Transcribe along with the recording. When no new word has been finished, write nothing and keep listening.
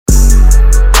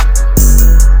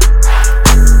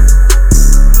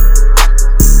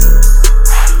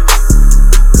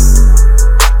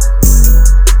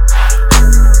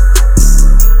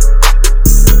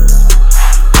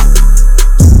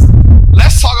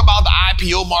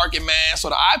IPO market, man. So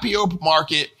the IPO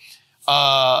market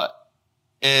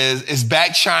is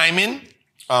back chiming.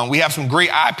 We have some great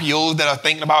IPOs that are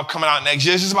thinking about coming out next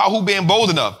year. It's just about who being bold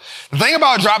enough. The thing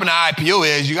about dropping an IPO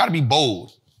is you got to be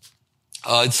bold.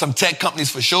 Some tech companies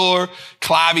for sure.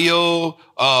 Klaviyo,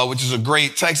 which is a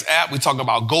great text app. We talk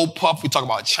about GoPuff. We talk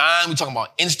about Chime. We talk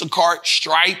about Instacart,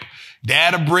 Stripe,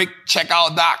 Databrick,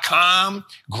 Checkout.com,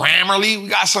 Grammarly. We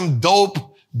got some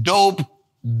dope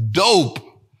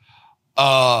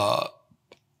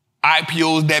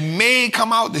IPOs that may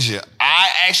come out this year. I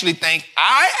actually think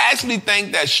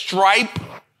that Stripe,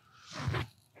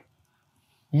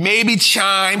 maybe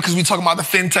Chime, because we talking about the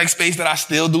fintech space that I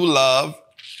still do love.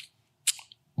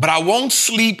 But I won't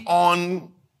sleep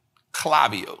on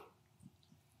Klaviyo.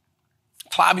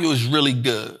 Klaviyo is really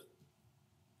good.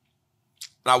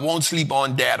 And I won't sleep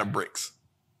on Databricks.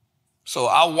 So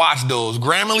I'll watch those.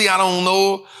 Grammarly, I don't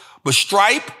know. But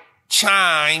Stripe,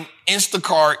 Chime,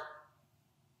 Instacart,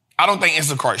 I don't think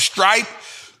Instacart. Stripe,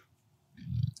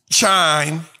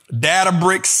 Chime,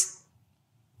 Databricks,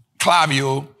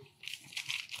 Klaviyo.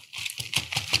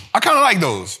 I kind of like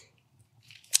those.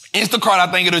 Instacart, I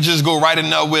think it'll just go right in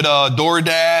there with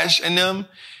DoorDash and them.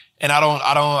 And I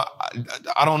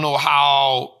don't know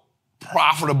how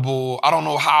profitable, I don't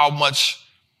know how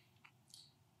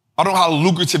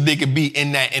lucrative they could be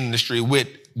in that industry with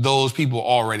those people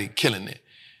already killing it.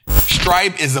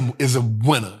 Stripe is a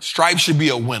winner. Stripe should be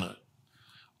a winner.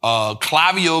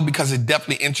 Klaviyo, because it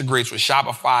definitely integrates with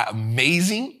Shopify,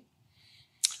 amazing.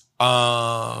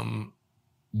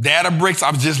 Databricks,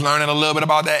 I was just learning a little bit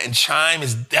about that. And Chime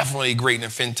is definitely great in the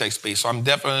fintech space. So I'm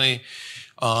definitely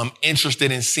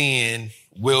interested in seeing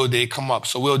will they come up.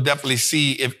 So we'll definitely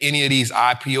see if any of these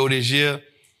IPO this year.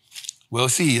 We'll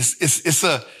see.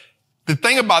 The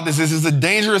thing about this is it's a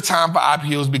dangerous time for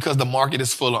IPOs because the market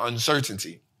is full of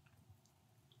uncertainty.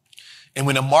 And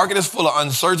when the market is full of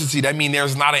uncertainty, that means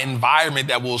there's not an environment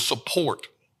that will support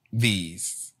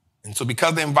these. And so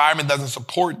because the environment doesn't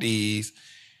support these,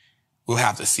 we'll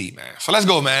have to see, man. So let's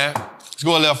go, man. Let's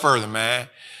go a little further, man.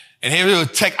 And here are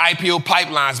the tech IPO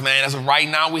pipelines, man. As of right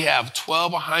now, we have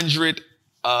 1,200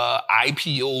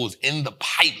 IPOs in the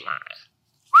pipeline.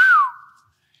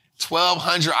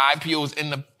 1,200 IPOs in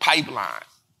the pipeline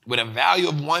with a value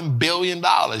of $1 billion,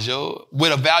 yo.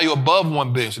 With a value above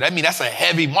 $1 billion. So that means that's a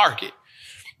heavy market.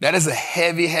 That is a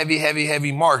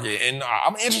heavy market. And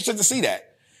I'm interested to see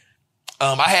that.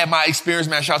 I had my experience,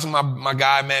 man. Shout out to my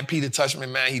guy, man, Peter Touchman,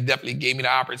 man. He definitely gave me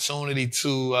the opportunity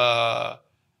to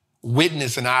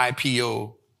witness an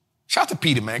IPO. Shout out to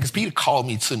Peter, man, because Peter called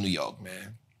me to New York,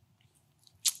 man.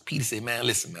 Peter said, man,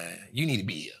 listen, man, you need to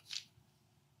be here.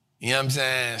 You know what I'm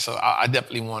saying? So I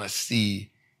definitely want to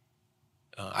see.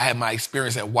 I had my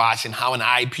experience at watching how an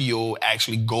IPO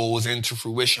actually goes into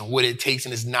fruition, what it takes,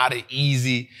 and it's not an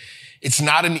easy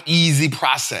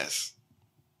process.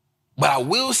 But I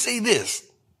will say this.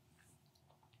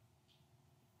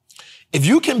 If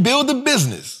you can build a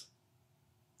business,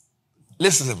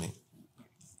 listen to me.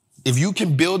 If you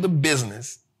can build a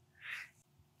business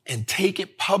and take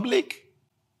it public,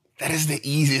 that is the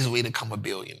easiest way to become a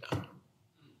billionaire.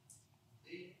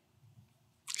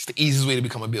 It's the easiest way to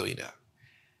become a billionaire.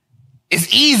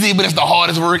 It's easy, but it's the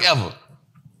hardest work ever.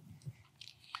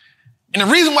 And the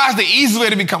reason why it's the easiest way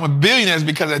to become a billionaire is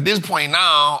because at this point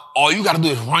now, all you got to do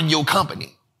is run your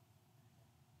company.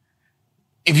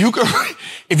 If you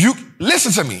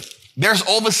listen to me, there's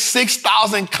over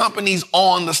 6,000 companies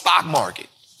on the stock market.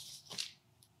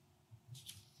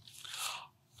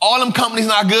 All them companies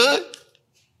not good.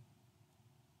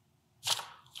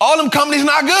 All them companies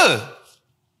not good.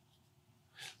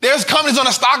 There's companies on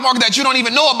the stock market that you don't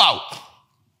even know about.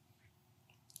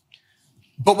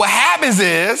 But what happens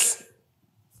is,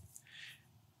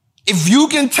 if you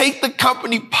can take the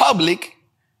company public,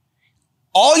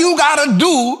 all you gotta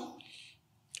do,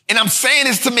 and I'm saying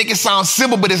this to make it sound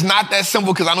simple, but it's not that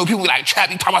simple because I know people like, Trap,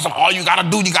 you talking about something, all you gotta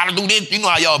do this. You know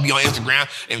how y'all be on Instagram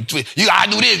and Twitter. You gotta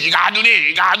do this, you gotta do this,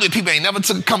 you gotta do it. People ain't never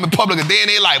took a company public a day in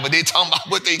their life, but they talking about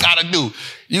what they gotta do.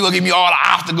 You gonna give me all the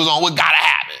obstacles on what gotta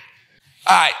happen.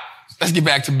 All right, let's get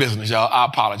back to business, y'all. I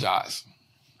apologize.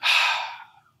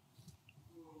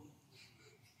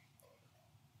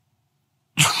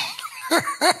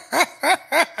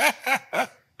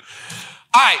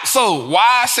 All right, so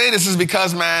why I say this is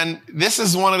because, man, this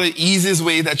is one of the easiest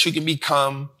ways that you can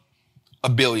become a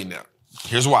billionaire.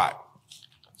 Here's why.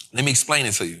 Let me explain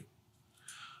it to you.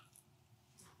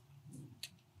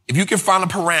 If you can find a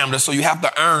parameter, so you have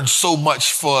to earn so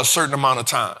much for a certain amount of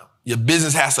time. Your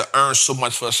business has to earn so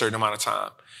much for a certain amount of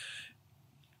time.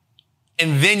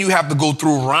 And then you have to go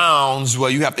through rounds where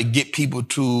you have to get people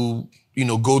to,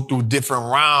 go through different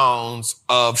rounds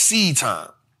of seed time.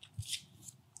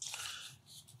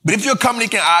 But if your company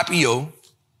can IPO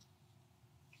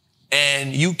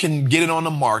and you can get it on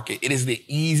the market, it is the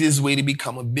easiest way to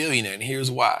become a billionaire. And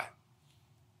here's why.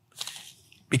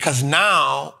 Because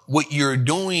now what you're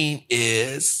doing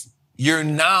is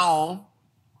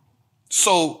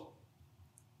so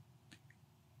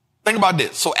think about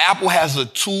this. So Apple has a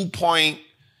 1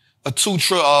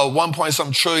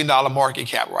 trillion dollar market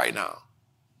cap right now,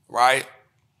 right?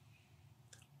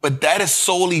 But that is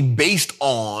solely based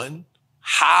on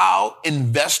how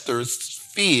investors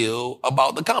feel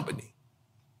about the company.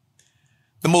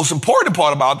 The most important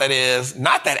part about that is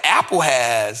not that Apple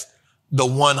has the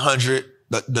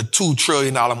 $2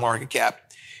 trillion market cap.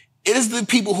 It is the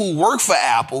people who work for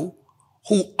Apple,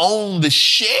 who own the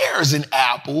shares in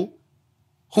Apple,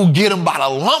 who get them by the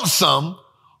lump sum,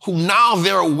 who now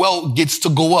their wealth gets to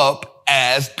go up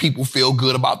as people feel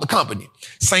good about the company.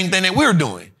 Same thing that we're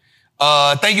doing.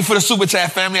 Thank you for the super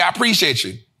chat, family. I appreciate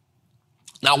you.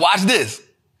 Now watch this.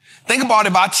 Think about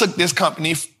if I took this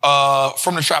company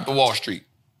from the trap to Wallstreet,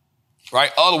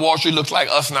 right? All the Wallstreet looks like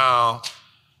Us Now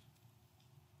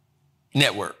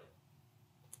Network.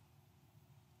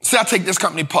 Say I take this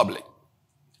company public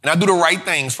and I do the right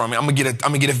things from it. I'm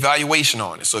gonna get a valuation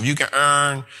on it. So if you can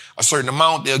earn a certain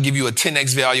amount, they'll give you a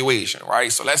 10x valuation,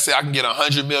 right? So let's say I can get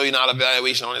 $100 million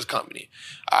valuation on this company.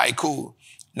 All right, cool.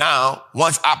 Now,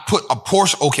 once I put a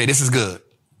portion, okay, this is good.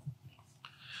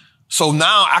 So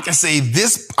now I can say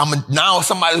this, now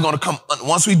somebody's going to come,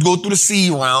 once we go through the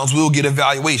seed rounds, we'll get a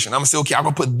valuation. I'm going to say, okay, I'm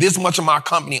going to put this much of my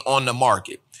company on the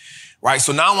market, right?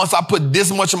 So now once I put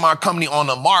this much of my company on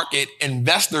the market,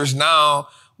 investors now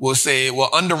will say, well,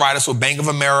 underwriters, so Bank of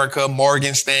America,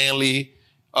 Morgan Stanley,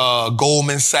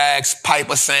 Goldman Sachs,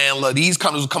 Piper Sandler, these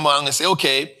companies will come along and say,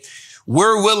 okay,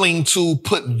 we're willing to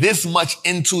put this much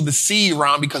into the seed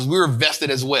round because we're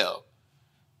vested as well,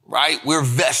 right? We're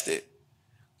vested.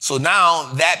 So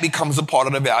now that becomes a part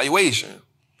of the valuation.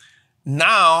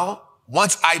 Now,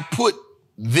 once I put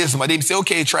this much, they say,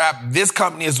 okay, Trap, this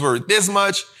company is worth this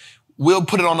much. We'll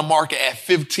put it on the market at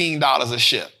 $15 a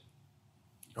share,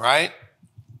 right?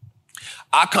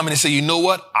 I come in and say, you know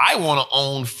what? I want to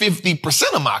own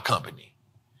 50% of my company.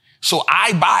 So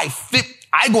I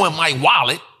go in my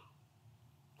wallet,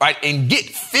 right, and get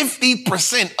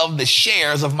 50% of the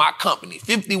shares of my company,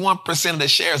 51% of the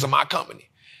shares of my company.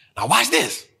 Now watch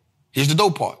this. Here's the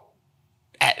dope part.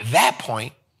 At that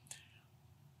point,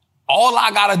 all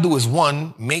I got to do is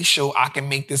 1, make sure I can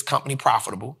make this company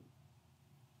profitable.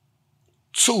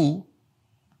 2,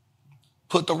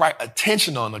 put the right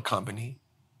attention on the company.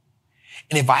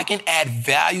 And if I can add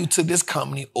value to this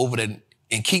company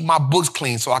and keep my books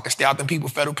clean so I can stay out them people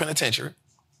federal penitentiary.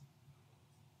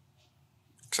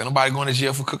 Because ain't nobody going to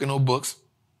jail for cooking no books.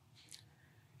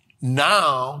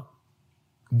 Now,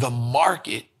 the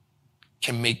market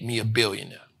can make me a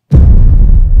billionaire.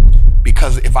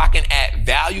 Because if I can add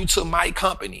value to my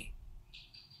company,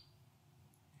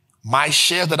 my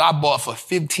shares that I bought for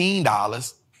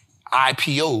 $15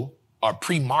 IPO or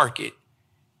pre-market,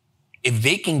 if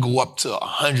they can go up to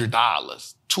 $100, $200,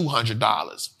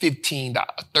 $15,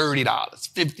 $30,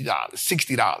 $50,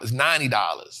 $60,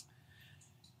 $90,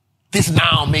 this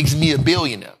now makes me a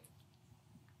billionaire.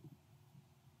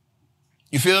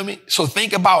 You feel me? So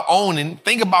think about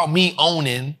me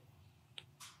owning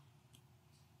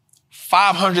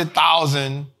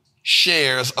 500,000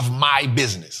 shares of my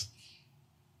business.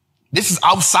 This is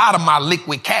outside of my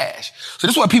liquid cash. So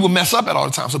this is what people mess up at all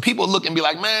the time. So people look and be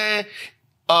like, man,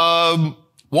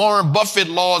 Warren Buffett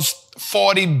lost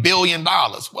 $40 billion.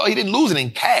 Well, he didn't lose it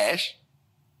in cash.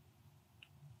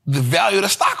 The value of the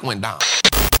stock went down.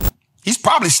 He's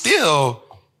probably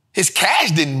his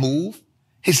cash didn't move.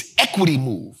 His equity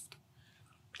moved.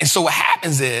 And so what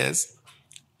happens is,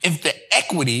 if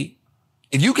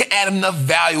you can add enough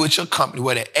value at your company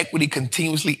where the equity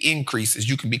continuously increases,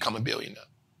 you can become a billionaire.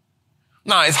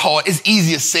 Now, it's hard. It's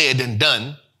easier said than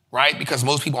done, right? Because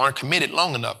most people aren't committed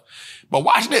long enough. But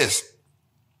watch this.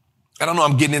 I don't know,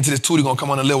 I'm getting into this too. They're going to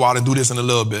come on a little while to do this in a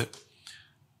little bit.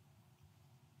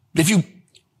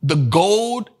 The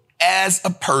goal as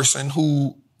a person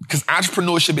because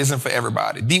entrepreneurship isn't for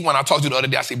everybody. D1, I talked to you the other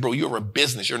day, I said, bro, you're a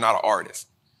business. You're not an artist.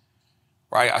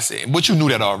 Right? I said, but you knew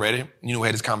that already. We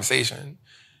had this conversation.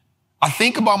 I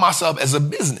think about myself as a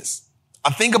business. I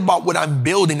think about what I'm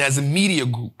building as a media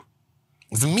group,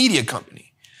 as a media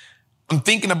company. I'm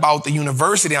thinking about the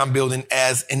university I'm building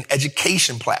as an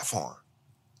education platform.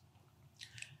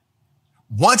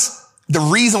 The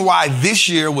reason why this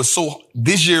year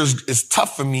is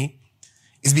tough for me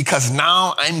is because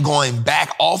now I'm going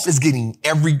back office getting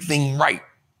everything right.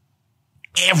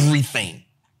 Everything.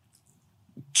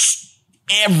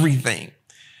 Everything.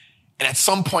 And at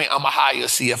some point, I'm going to hire a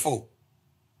CFO.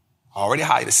 I already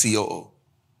hired a COO.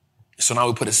 So now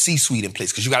we put a C-suite in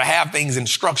place because you got to have things in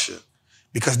structure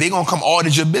because they're going to come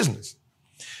audit your business.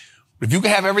 But if you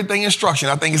can have everything in structure,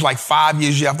 I think it's like 5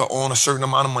 years you have to own a certain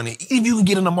amount of money. Even if you can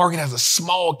get in the market as a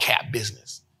small cap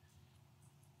business,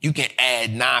 you can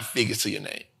add 9 figures to your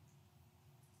name.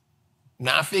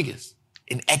 9 figures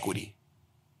in equity.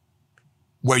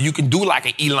 Where you can do like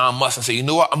an Elon Musk and say, you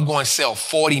know what, I'm going to sell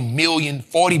 $40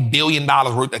 billion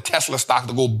worth of Tesla stock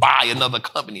to go buy another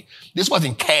company. This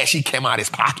wasn't cash he came out of his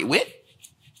pocket with.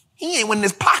 He ain't went in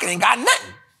his pocket and got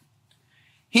nothing.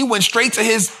 He went straight to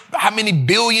his, how many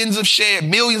millions of shares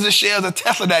of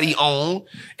Tesla that he owned.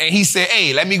 And he said,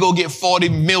 hey, let me go get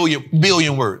 40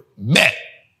 billion worth. Bet.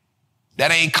 That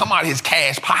ain't come out of his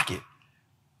cash pocket.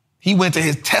 He went to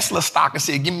his Tesla stock and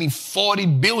said, give me 40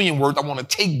 billion worth. I want to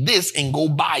take this and go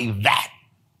buy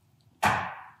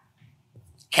that.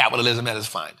 Capitalism at its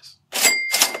finest.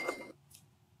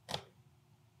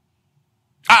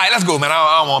 All right, let's go, man.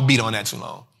 I don't want to beat on that too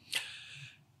long.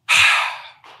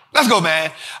 Let's go,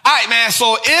 man. All right, man.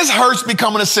 So is Hertz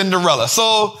becoming a Cinderella?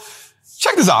 So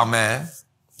check this out, man.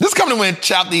 This company went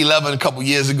chapter 11 a couple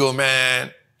years ago,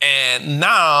 man. And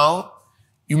now,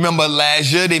 you remember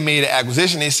last year they made an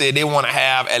acquisition. They said they want to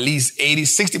have at least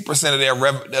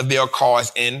 60% of their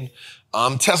cars in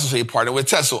Tesla. So they partnered with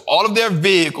Tesla. All of their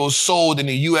vehicles sold in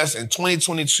the U.S. in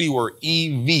 2022 were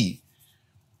EV.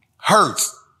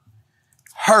 Hertz,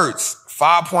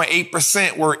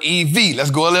 5.8% were EV.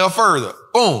 Let's go a little further.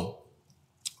 Boom.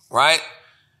 Right?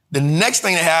 The next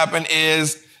thing that happened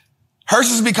is Hertz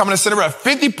is becoming a Cinderella.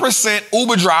 50%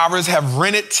 Uber drivers have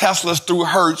rented Teslas through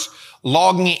Hertz,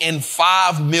 logging in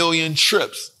 5 million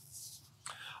trips.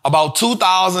 About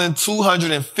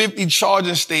 2,250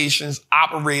 charging stations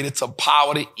operated to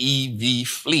power the EV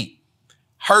fleet.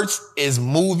 Hertz is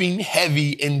moving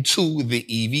heavy into the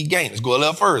EV game. Let's go a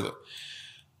little further.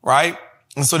 Right?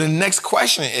 And so the next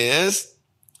question is,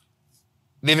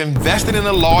 they've invested in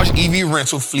a large EV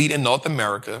rental fleet in North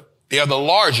America. They are the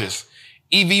largest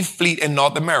EV fleet in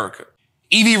North America.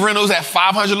 EV rentals at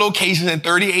 500 locations in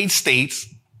 38 states.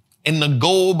 And the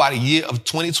goal by the year of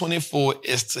 2024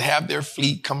 is to have their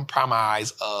fleet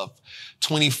comprised of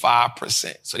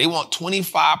 25%. So they want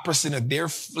 25% of their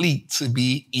fleet to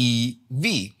be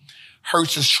EV.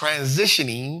 Hertz is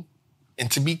transitioning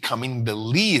into becoming the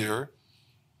leader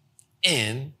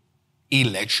in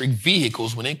electric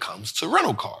vehicles when it comes to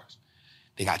rental cars.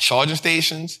 They got charging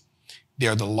stations.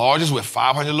 They're the largest with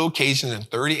 500 locations in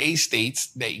 38 states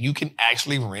that you can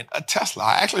actually rent a Tesla.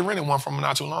 I actually rented one from them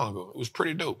not too long ago. It was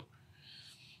pretty dope.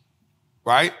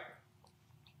 Right?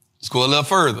 Let's go a little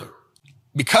further.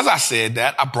 Because I said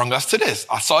that, I brought us to this.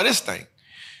 I saw this thing.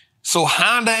 So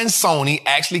Honda and Sony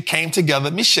actually came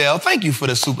together. Michelle, thank you for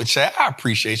the super chat. I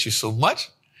appreciate you so much.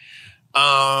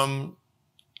 Honda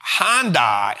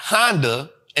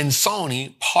and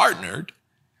Sony partnered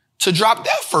to drop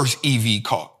their first EV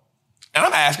car. And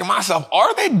I'm asking myself,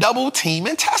 are they double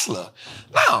teaming Tesla?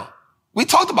 Now, we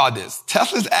talked about this.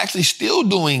 Tesla's actually still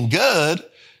doing good.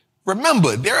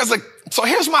 Remember, so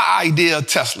here's my idea of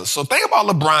Tesla. So think about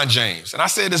LeBron James. And I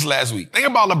said this last week. Think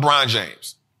about LeBron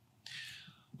James.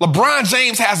 LeBron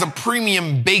James has a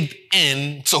premium baked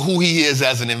in to who he is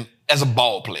as a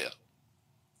ball player.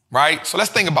 Right? So let's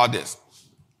think about this.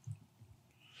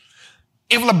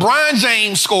 If LeBron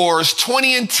James scores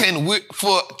 20 and 10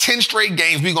 for 10 straight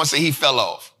games, we're going to say he fell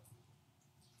off.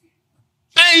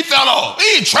 He fell off.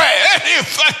 He trash. He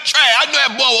trash. I know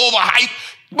that boy overhyped.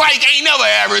 Mike ain't never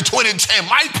averaged 20 and 10.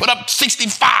 Mike put up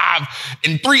 65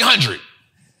 and 300.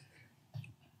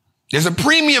 There's a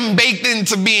premium baked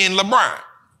into being LeBron.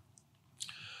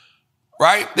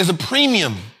 Right? There's a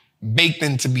premium baked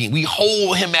into being. We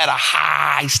hold him at a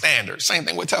high standard. Same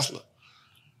thing with Tesla.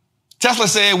 Tesla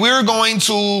said, we're going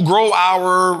to grow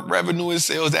our revenue and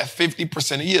sales at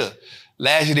 50% a year.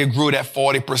 Last year, they grew it at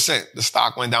 40%. The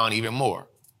stock went down even more.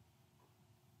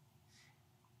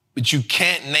 But you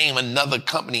can't name another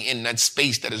company in that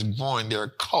space that is growing their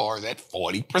cars at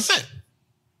 40%.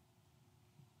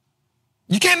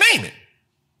 You can't name it.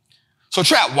 So,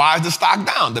 Trap, why is the stock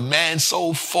down? The man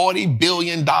sold $40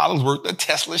 billion worth of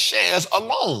Tesla shares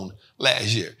alone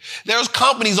last year. There's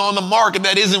companies on the market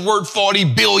that isn't worth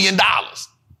 $40 billion.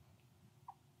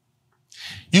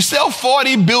 You sell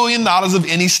 $40 billion of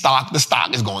any stock, the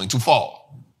stock is going to fall.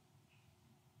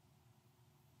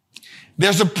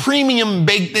 There's a premium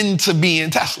baked into being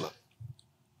Tesla.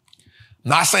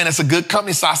 Not saying it's a good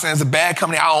company, so I'm saying it's a bad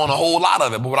company. I own a whole lot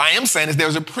of it. But what I am saying is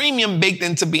there's a premium baked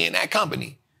into being that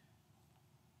company.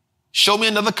 Show me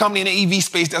another company in the EV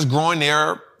space that's growing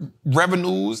their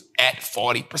revenues at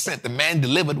 40%. The man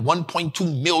delivered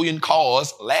 1.2 million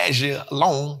cars last year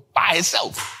alone by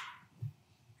itself.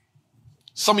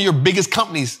 Some of your biggest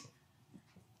companies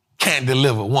can't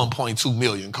deliver 1.2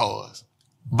 million cars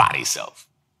by themselves.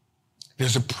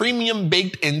 There's a premium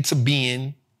baked into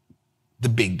being the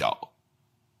big dog.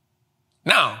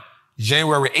 Now,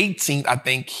 January 18th, I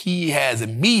think he has a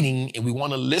meeting and we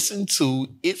want to listen to,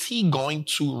 is he going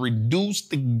to reduce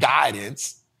the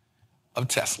guidance of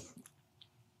Tesla?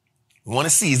 We want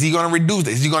to see, is he going to reduce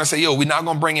this? Is he going to say, yo, we're not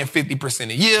going to bring in 50%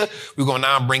 a year. We're going to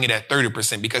now bring it at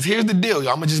 30%. Because here's the deal,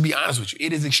 y'all. I'm going to just be honest with you.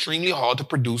 It is extremely hard to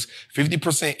produce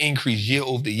 50% increase year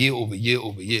over year over year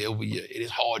over year over year. It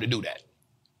is hard to do that.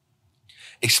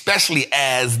 Especially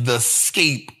as the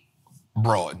scape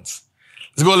broadens.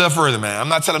 Let's go a little further, man. I'm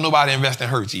not telling nobody to invest in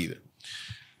Hertz either.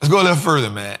 Let's go a little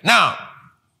further, man. Now,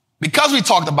 because we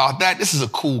talked about that, this is a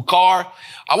cool car.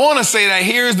 I want to say that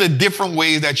here's the different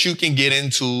ways that you can get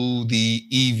into the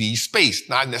EV space,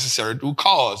 not necessarily through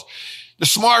cars. The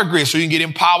smart grid, so you can get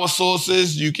in power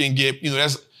sources. You can get,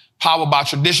 that's powered by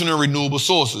traditional renewable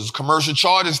sources, commercial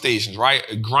charging stations, right?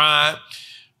 A grind,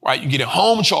 right? You get in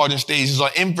home charging stations or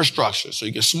infrastructure. So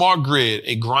you get smart grid.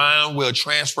 A grind will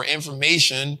transfer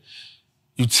information,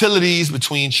 utilities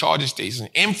between charging stations.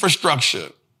 Infrastructure.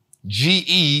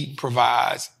 GE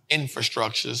provides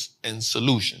infrastructures and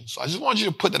solutions. So I just want you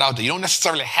to put that out there. You don't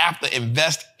necessarily have to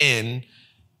invest in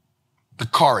the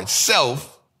car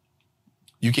itself.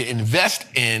 You can invest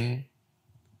in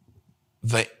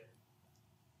the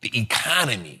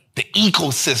economy, the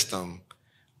ecosystem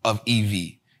of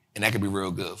EV, and that could be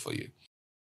real good for you.